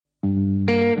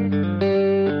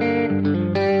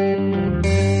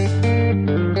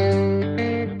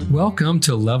Welcome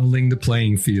to Leveling the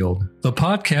Playing Field, the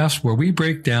podcast where we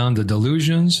break down the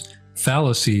delusions,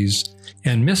 fallacies,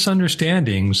 and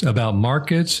misunderstandings about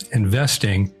markets,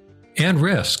 investing, and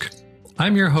risk.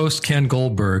 I'm your host, Ken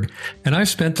Goldberg, and I've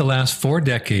spent the last 4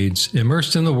 decades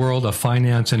immersed in the world of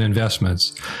finance and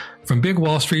investments, from big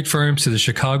Wall Street firms to the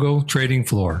Chicago trading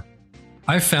floor.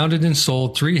 I've founded and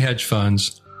sold 3 hedge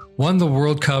funds, won the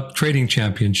World Cup Trading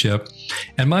Championship,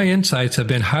 and my insights have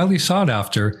been highly sought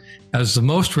after as the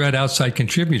most read outside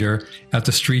contributor at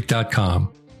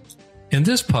TheStreet.com. In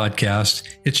this podcast,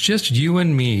 it's just you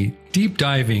and me deep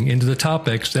diving into the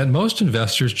topics that most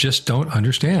investors just don't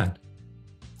understand.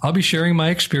 I'll be sharing my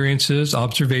experiences,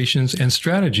 observations, and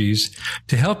strategies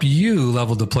to help you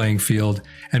level the playing field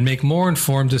and make more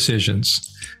informed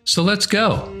decisions. So let's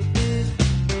go.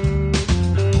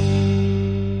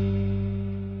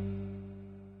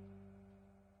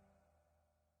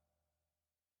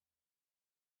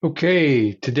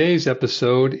 Okay, today's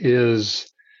episode is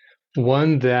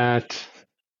one that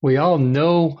we all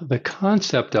know the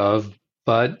concept of,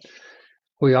 but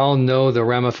we all know the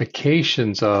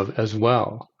ramifications of as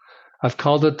well. I've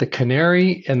called it the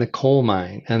canary in the coal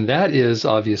mine, and that is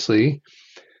obviously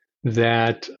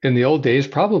that in the old days,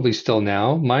 probably still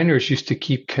now, miners used to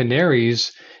keep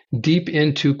canaries deep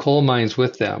into coal mines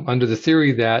with them under the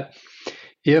theory that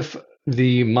if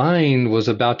the mine was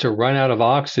about to run out of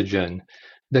oxygen,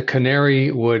 the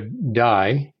canary would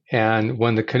die. And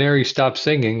when the canary stopped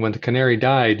singing, when the canary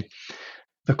died,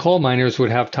 the coal miners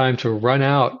would have time to run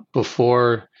out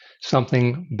before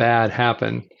something bad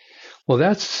happened. Well,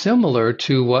 that's similar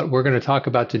to what we're going to talk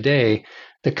about today.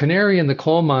 The canary in the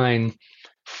coal mine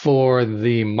for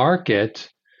the market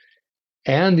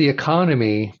and the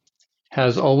economy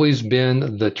has always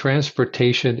been the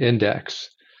transportation index.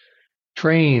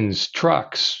 Trains,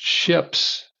 trucks,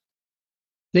 ships,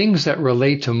 things that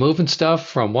relate to moving stuff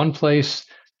from one place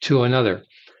to another,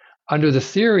 under the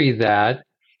theory that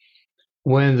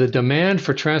when the demand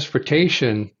for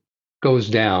transportation goes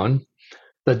down,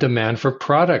 the demand for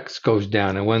products goes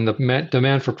down. And when the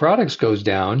demand for products goes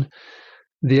down,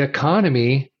 the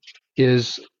economy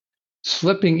is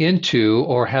slipping into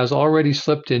or has already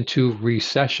slipped into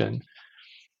recession,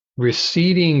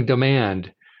 receding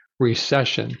demand,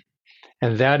 recession.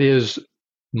 And that is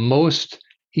most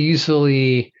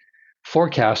easily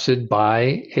forecasted by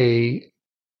a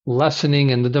lessening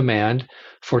in the demand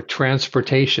for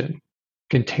transportation.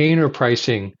 Container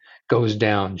pricing goes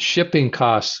down, shipping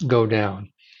costs go down,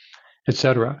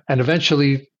 etc. And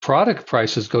eventually product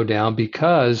prices go down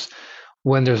because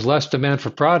when there's less demand for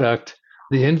product,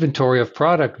 the inventory of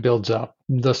product builds up,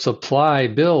 the supply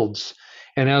builds.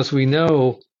 And as we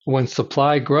know, when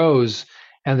supply grows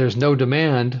and there's no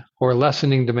demand or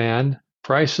lessening demand,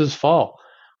 prices fall.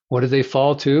 What do they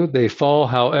fall to? They fall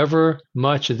however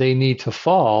much they need to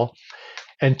fall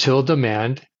until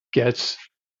demand gets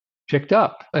picked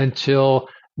up, until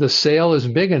the sale is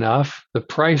big enough, the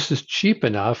price is cheap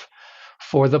enough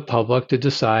for the public to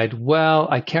decide, well,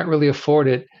 I can't really afford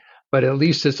it, but at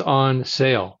least it's on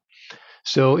sale.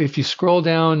 So if you scroll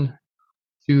down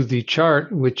to the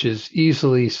chart, which is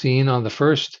easily seen on the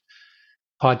first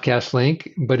podcast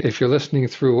link, but if you're listening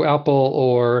through Apple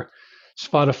or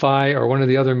Spotify or one of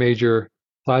the other major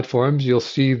platforms, you'll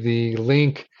see the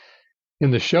link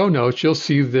in the show notes. You'll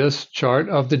see this chart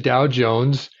of the Dow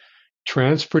Jones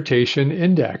Transportation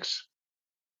Index.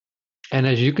 And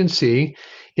as you can see,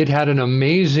 it had an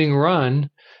amazing run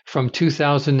from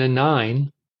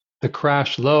 2009, the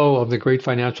crash low of the great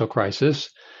financial crisis,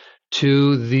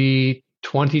 to the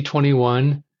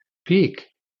 2021 peak.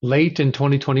 Late in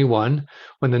 2021,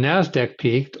 when the NASDAQ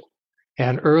peaked,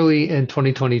 and early in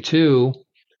 2022,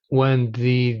 when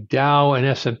the Dow and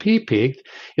S&P peaked,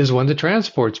 is when the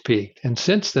transports peaked. And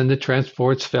since then, the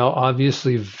transports fell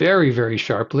obviously very, very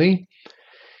sharply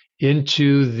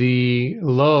into the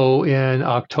low in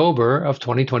October of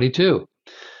 2022.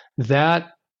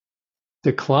 That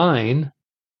decline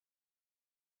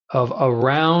of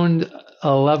around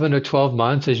 11 or 12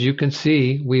 months, as you can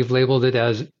see, we've labeled it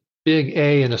as big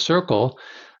A in a circle.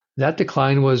 That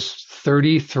decline was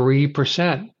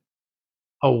 33%,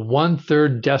 a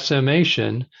 1/3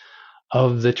 decimation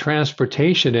of the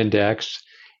transportation index,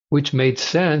 which made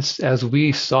sense as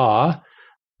we saw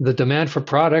the demand for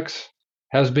products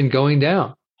has been going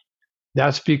down.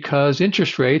 That's because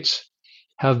interest rates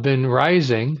have been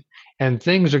rising and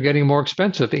things are getting more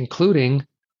expensive, including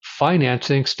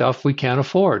financing stuff we can't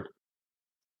afford.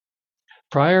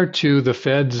 Prior to the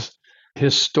Fed's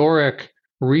historic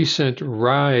recent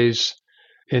rise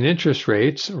in interest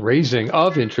rates, raising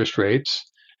of interest rates,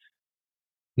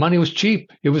 money was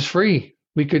cheap. It was free.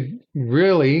 we could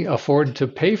really afford to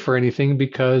pay for anything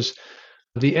because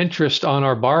the interest on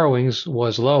our borrowings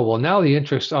was low. Well, now the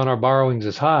interest on our borrowings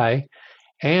is high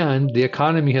and the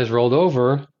economy has rolled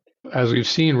over, as we've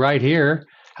seen right here.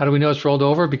 How do we know it's rolled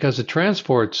over? Because the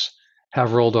transports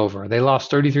have rolled over. They lost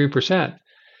 33%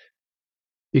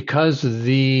 because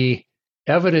the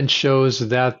evidence shows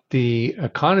that the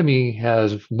economy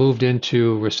has moved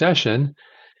into recession.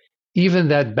 Even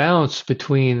that bounce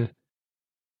between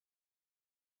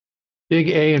big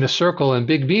A in a circle and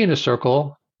big B in a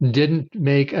circle didn't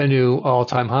make a new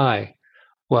all-time high.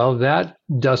 Well, that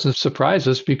doesn't surprise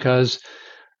us because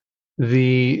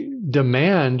the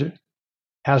demand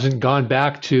hasn't gone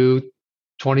back to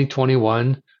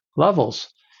 2021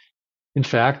 levels. In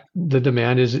fact, the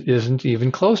demand isn't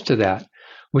even close to that,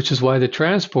 which is why the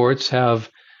transports have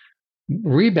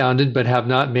rebounded but have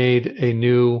not made a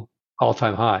new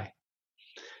all-time high.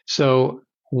 So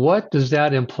what does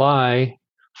that imply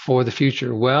for the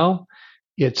future? Well,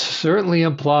 it certainly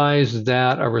implies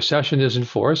that a recession is in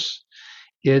force.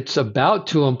 It's about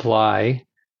to imply,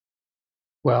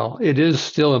 well, it is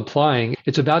still implying,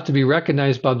 it's about to be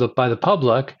recognized by the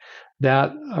public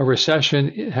that a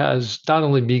recession has not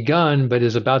only begun, but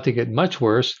is about to get much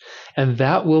worse. And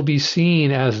that will be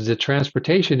seen as the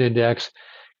transportation index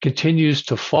continues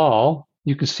to fall.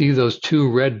 You can see those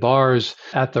two red bars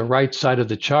at the right side of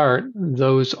the chart.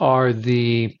 Those are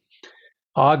the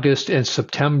August and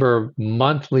September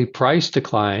monthly price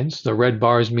declines, the red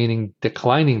bars meaning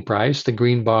declining price, the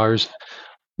green bars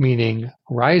meaning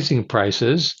rising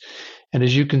prices. And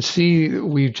as you can see,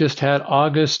 we've just had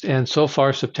August and so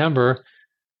far September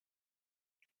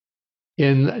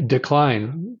in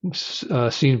decline,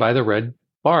 seen by the red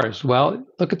bars. Well,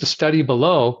 look at the study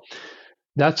below.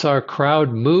 That's our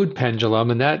crowd mood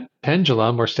pendulum, and that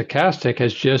pendulum or stochastic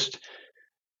has just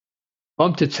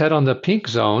bumped its head on the pink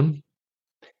zone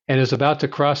and is about to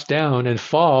cross down and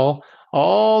fall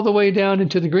all the way down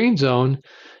into the green zone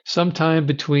sometime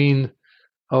between,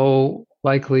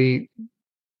 likely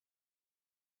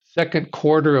second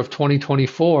quarter of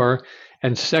 2024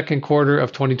 and second quarter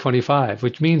of 2025,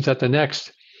 which means that the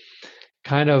next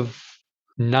kind of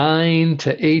 9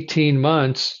 to 18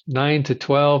 months, 9 to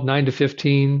 12, 9 to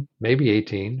 15, maybe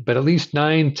 18, but at least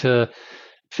 9 to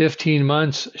 15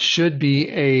 months should be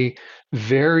a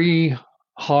very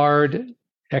hard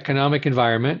economic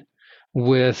environment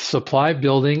with supply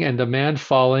building and demand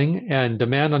falling and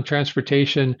demand on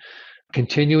transportation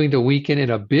continuing to weaken in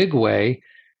a big way,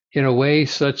 in a way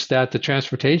such that the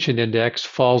transportation index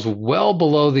falls well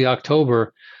below the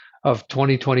October of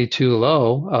 2022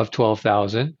 low of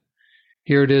 12,000.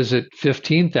 Here it is at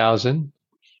 15,000.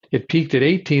 It peaked at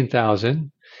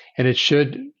 18,000, and it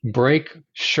should break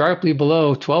sharply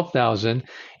below 12,000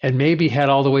 and maybe head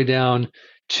all the way down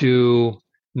to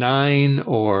 9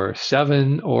 or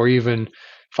 7 or even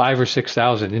 5 or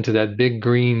 6,000 into that big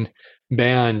green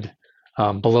band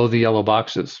below the yellow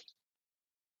boxes.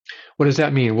 What does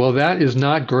that mean? Well, that is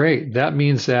not great. That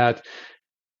means that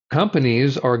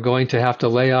companies are going to have to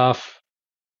lay off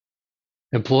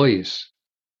employees.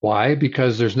 Why?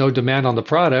 Because there's no demand on the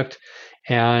product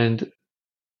and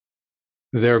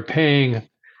they're paying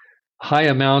high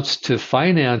amounts to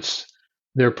finance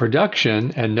their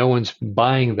production and no one's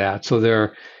buying that. So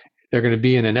they're going to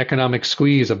be in an economic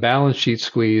squeeze, a balance sheet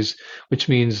squeeze, which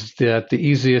means that the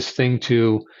easiest thing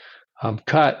to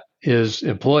cut is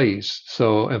employees.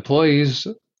 So employees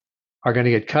are going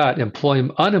to get cut.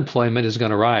 Unemployment is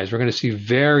going to rise. We're going to see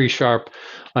very sharp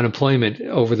unemployment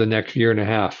over the next year and a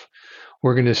half.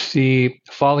 We're going to see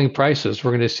falling prices. We're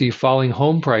going to see falling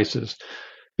home prices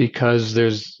because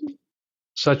there's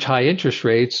such high interest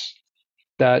rates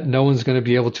that no one's going to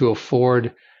be able to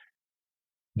afford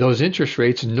those interest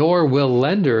rates, nor will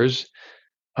lenders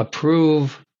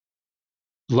approve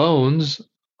loans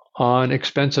on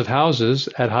expensive houses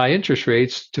at high interest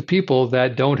rates to people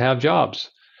that don't have jobs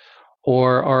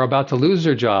or are about to lose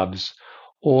their jobs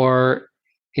or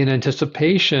in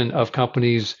anticipation of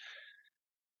companies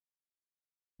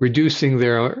reducing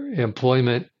their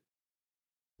employment.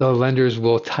 The lenders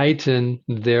will tighten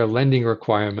their lending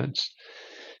requirements.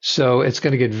 So it's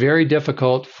going to get very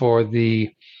difficult for the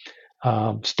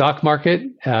stock market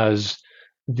as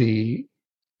the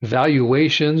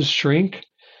valuations shrink.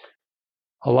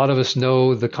 A lot of us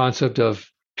know the concept of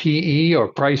PE or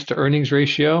price to earnings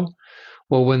ratio.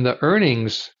 Well, when the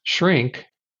earnings shrink,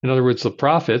 in other words, the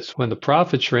profits, when the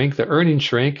profits shrink, the earnings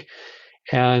shrink.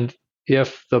 And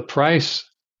if the price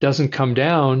doesn't come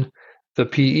down, the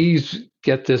PEs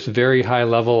get this very high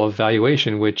level of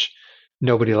valuation, which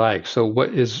nobody likes. So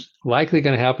what is likely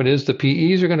going to happen is the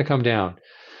PEs are going to come down.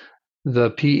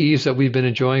 the PEs that we've been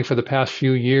enjoying for the past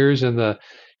few years in the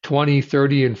 20,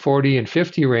 30, and 40 and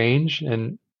 50 range,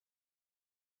 and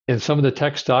in some of the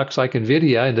tech stocks like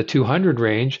Nvidia in the 200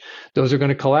 range, those are going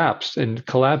to collapse. And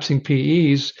collapsing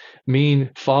PEs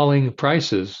mean falling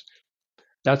prices.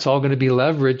 That's all going to be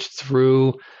leveraged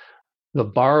through the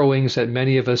borrowings that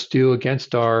many of us do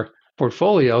against our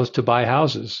portfolios to buy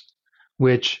houses,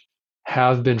 which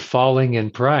have been falling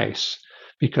in price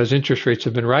because interest rates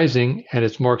have been rising and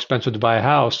it's more expensive to buy a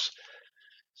house,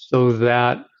 so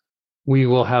that we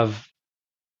will have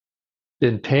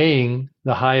been paying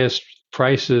the highest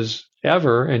prices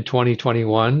ever in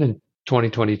 2021 and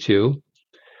 2022.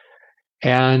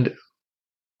 And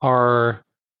our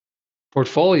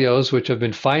portfolios, which have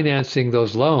been financing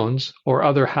those loans, or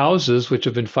other houses, which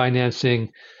have been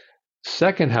financing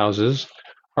second houses,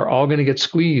 are all going to get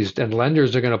squeezed, and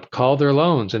lenders are going to call their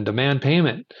loans and demand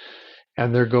payment.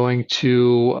 And we're going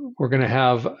to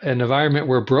have an environment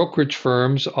where brokerage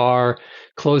firms are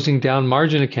closing down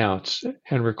margin accounts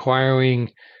and requiring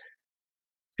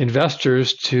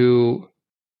investors to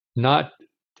not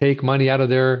take money out of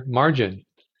their margin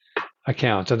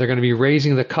accounts. And they're going to be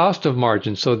raising the cost of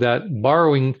margin so that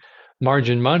borrowing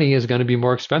margin money is going to be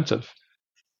more expensive,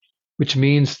 which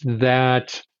means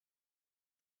that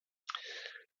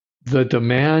the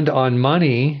demand on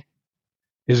money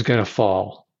is going to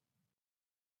fall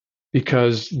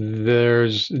because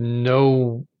there's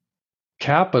no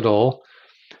capital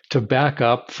to back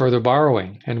up further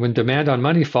borrowing. And when demand on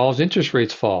money falls, interest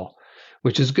rates fall,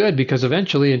 which is good because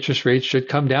eventually interest rates should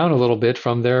come down a little bit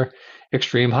from their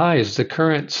extreme highs. The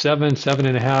current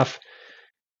 7.5%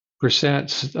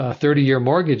 30-year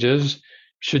mortgages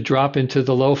should drop into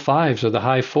the low fives or the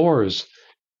high fours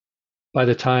by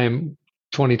the time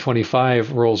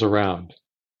 2025 rolls around,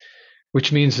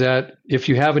 which means that if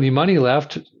you have any money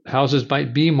left, houses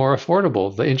might be more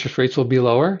affordable. The interest rates will be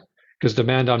lower because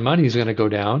demand on money is going to go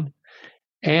down,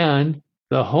 and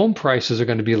the home prices are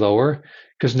going to be lower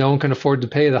because no one can afford to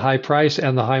pay the high price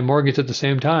and the high mortgage at the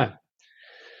same time.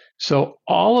 So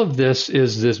all of this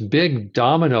is this big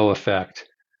domino effect,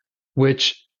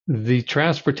 which the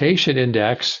transportation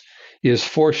index is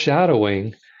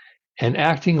foreshadowing and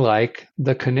acting like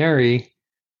the canary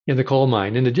in the coal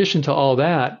mine. In addition to all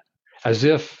that, as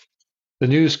if the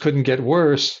news couldn't get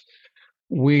worse,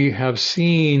 we have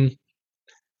seen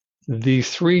the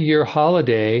 3-year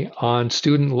holiday on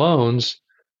student loans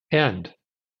end.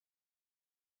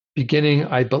 Beginning,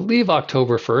 I believe,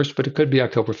 October 1st, but it could be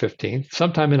October 15th.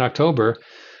 Sometime in October,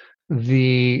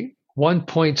 the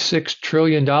 $1.6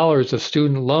 trillion of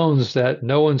student loans that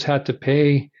no one's had to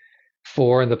pay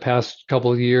for in the past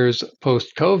couple of years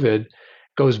post-COVID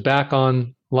goes back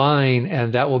online,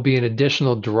 and that will be an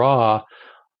additional draw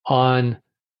on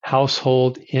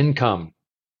household income.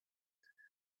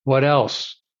 What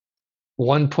else?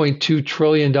 $1.2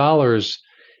 trillion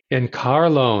in car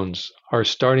loans are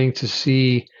starting to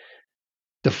see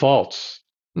defaults.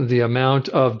 The amount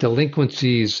of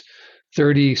delinquencies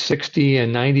 30, 60,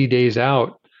 and 90 days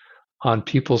out on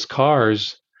people's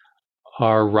cars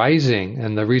are rising.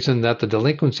 And the reason that the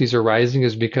delinquencies are rising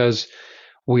is because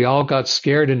we all got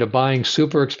scared into buying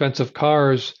super expensive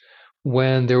cars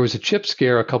when there was a chip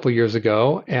scare a couple years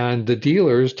ago, and the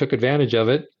dealers took advantage of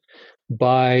it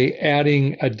by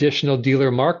adding additional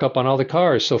dealer markup on all the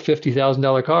cars. So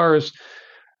 $50,000 cars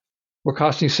were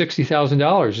costing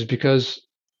 $60,000 because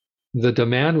the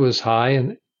demand was high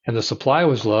and the supply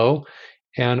was low,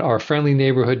 and our friendly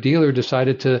neighborhood dealer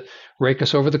decided to rake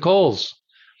us over the coals.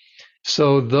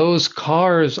 So those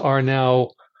cars are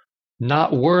now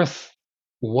not worth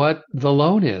what the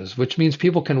loan is, which means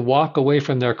people can walk away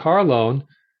from their car loan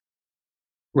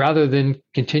rather than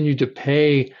continue to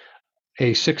pay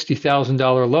a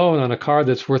 $60,000 loan on a car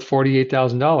that's worth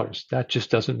 $48,000. That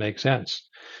just doesn't make sense.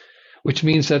 Which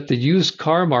means that the used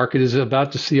car market is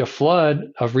about to see a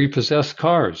flood of repossessed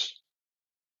cars,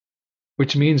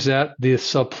 which means that the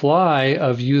supply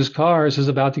of used cars is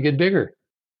about to get bigger.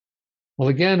 Well,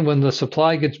 again, when the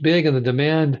supply gets big and the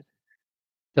demand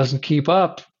doesn't keep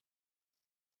up,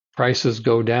 prices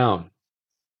go down.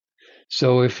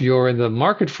 So if you're in the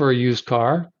market for a used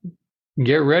car,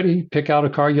 get ready, pick out a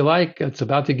car you like. It's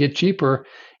about to get cheaper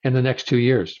in the next 2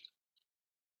 years.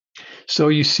 So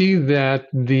you see that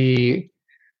the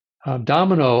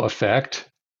domino effect,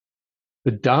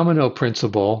 the domino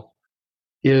principle,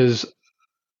 is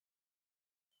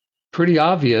pretty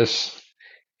obvious.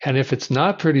 And if it's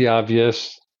not pretty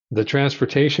obvious, the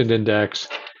transportation index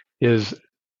is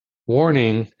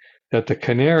warning that the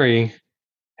canary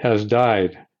has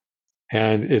died.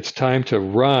 And it's time to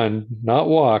run, not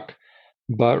walk,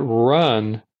 but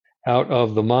run out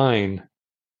of the mine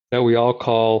that we all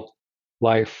call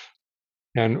life.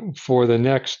 And for the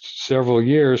next several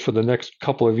years, for the next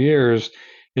couple of years,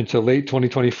 into late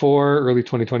 2024, early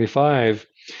 2025,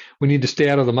 we need to stay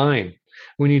out of the mine.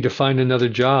 We need to find another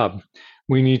job.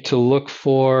 We need to look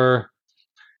for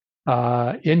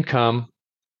income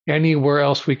anywhere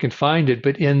else we can find it,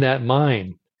 but in that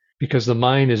mine, because the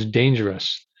mine is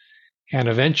dangerous. And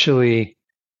eventually,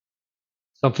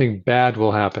 something bad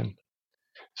will happen.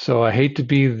 So I hate to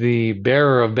be the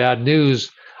bearer of bad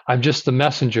news. I'm just the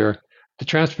messenger. The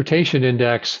transportation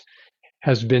index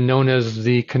has been known as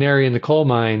the canary in the coal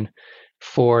mine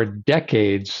for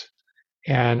decades.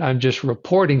 And I'm just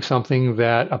reporting something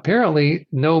that apparently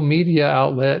no media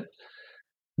outlet,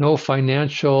 no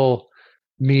financial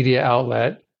media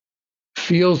outlet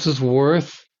feels is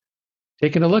worth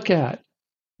taking a look at.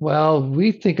 Well,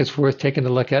 we think it's worth taking a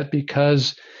look at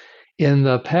because in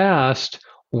the past,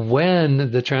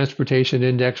 when the transportation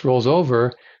index rolls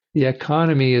over, the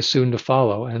economy is soon to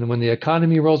follow. And when the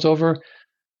economy rolls over,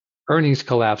 earnings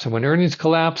collapse. And when earnings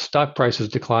collapse, stock prices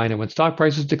decline. And when stock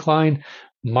prices decline,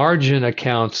 margin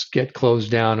accounts get closed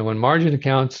down. And when margin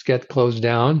accounts get closed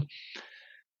down,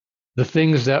 the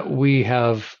things that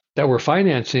we're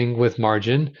financing with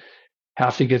margin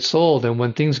have to get sold. And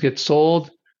when things get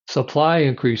sold, supply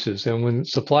increases. And when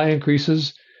supply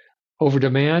increases over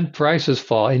demand, prices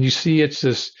fall. And you see it's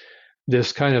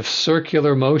this kind of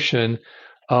circular motion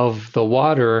of the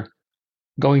water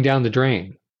going down the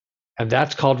drain. And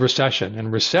that's called recession.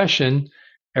 And recession,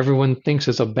 everyone thinks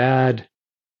is a bad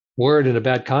word and a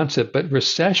bad concept, but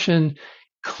recession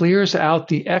clears out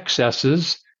the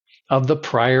excesses of the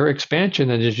prior expansion.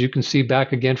 And as you can see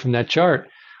back again from that chart,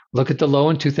 look at the low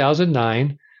in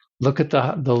 2009. Look at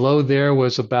the low there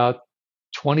was about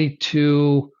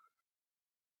 22.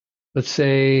 Let's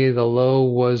say the low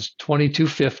was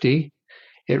 2250.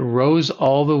 It rose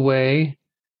all the way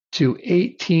to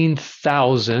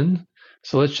 18,000.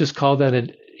 So let's just call that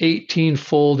an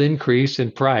 18-fold increase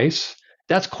in price.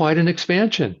 That's quite an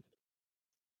expansion,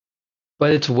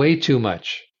 but it's way too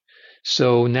much.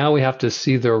 So now we have to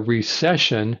see the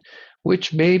recession,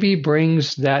 which maybe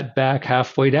brings that back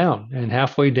halfway down. And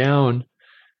halfway down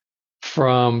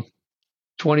from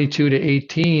 22 to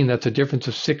 18, that's a difference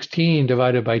of 16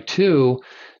 divided by 2.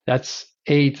 That's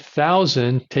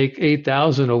 8,000. Take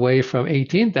 8,000 away from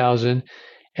 18,000,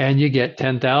 and you get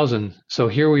 10,000. So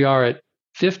here we are at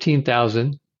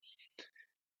 15,000,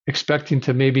 expecting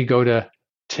to maybe go to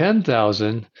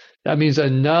 10,000. That means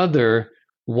another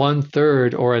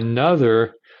 1/3 or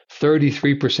another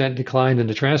 33% decline in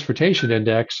the transportation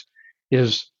index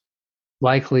is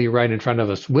likely right in front of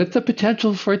us, with the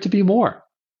potential for it to be more.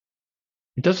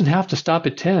 It doesn't have to stop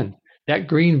at 10. That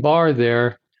green bar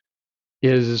there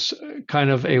is kind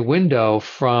of a window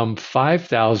from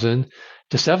 5,000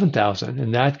 to 7,000.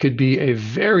 And that could be a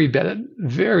very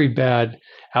bad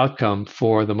outcome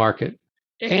for the market.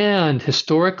 And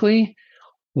historically,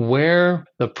 where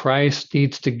the price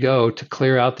needs to go to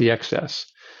clear out the excess.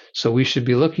 So we should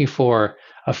be looking for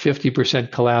a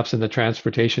 50% collapse in the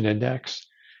transportation index.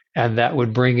 And that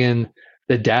would bring in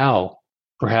the Dow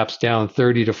perhaps down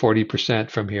 30 to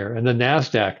 40% from here. And the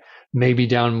NASDAQ maybe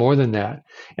down more than that.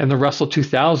 And the Russell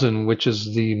 2000, which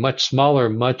is the much smaller,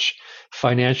 much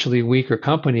financially weaker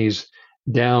companies,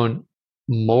 down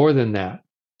more than that.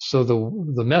 So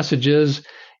the message is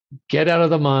get out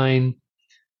of the mine.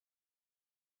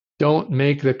 Don't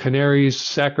make the canary's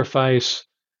sacrifice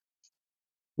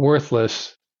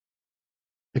worthless.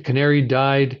 The canary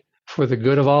died for the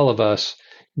good of all of us.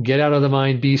 Get out of the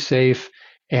mine, be safe,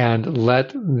 and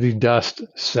let the dust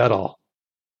settle.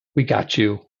 We got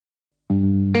you. Well,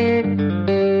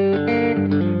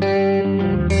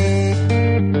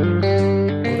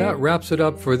 that wraps it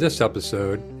up for this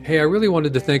episode. Hey, I really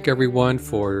wanted to thank everyone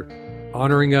for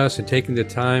honoring us and taking the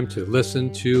time to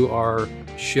listen to our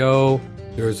show.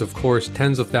 There's, of course,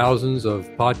 tens of thousands of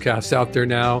podcasts out there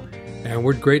now, and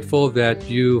we're grateful that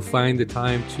you find the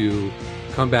time to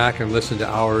come back and listen to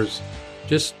ours.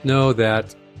 Just know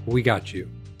that we got you.